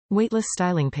Weightless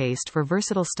styling paste for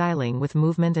versatile styling with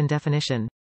movement and definition.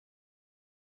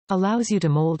 Allows you to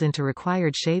mold into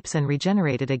required shapes and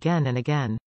regenerate it again and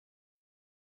again.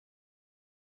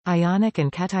 Ionic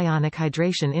and Cationic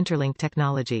Hydration Interlink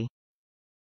technology.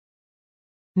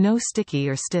 No sticky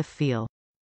or stiff feel.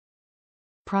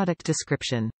 Product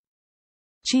description.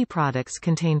 Qi products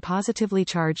contain positively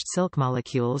charged silk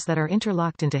molecules that are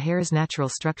interlocked into hair's natural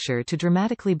structure to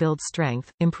dramatically build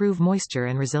strength, improve moisture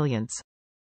and resilience.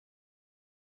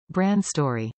 Brand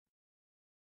story.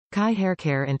 Kai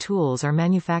haircare and tools are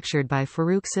manufactured by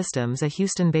Farouk Systems, a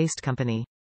Houston-based company.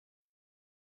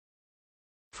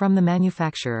 From the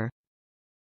manufacturer.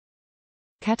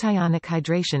 Cationic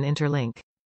Hydration Interlink.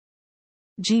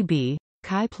 GB.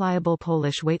 Kai Pliable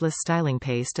Polish Weightless Styling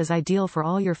Paste is ideal for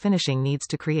all your finishing needs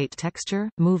to create texture,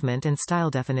 movement and style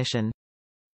definition.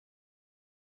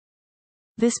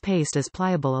 This paste is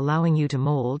pliable, allowing you to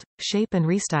mold, shape and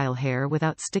restyle hair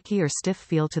without sticky or stiff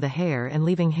feel to the hair and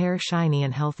leaving hair shiny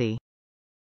and healthy.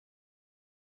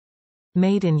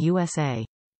 Made in USA.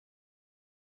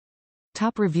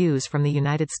 Top reviews from the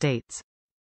United States.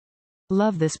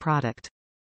 Love this product.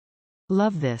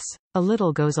 Love this. A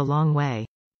little goes a long way.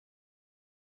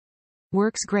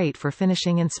 Works great for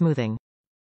finishing and smoothing.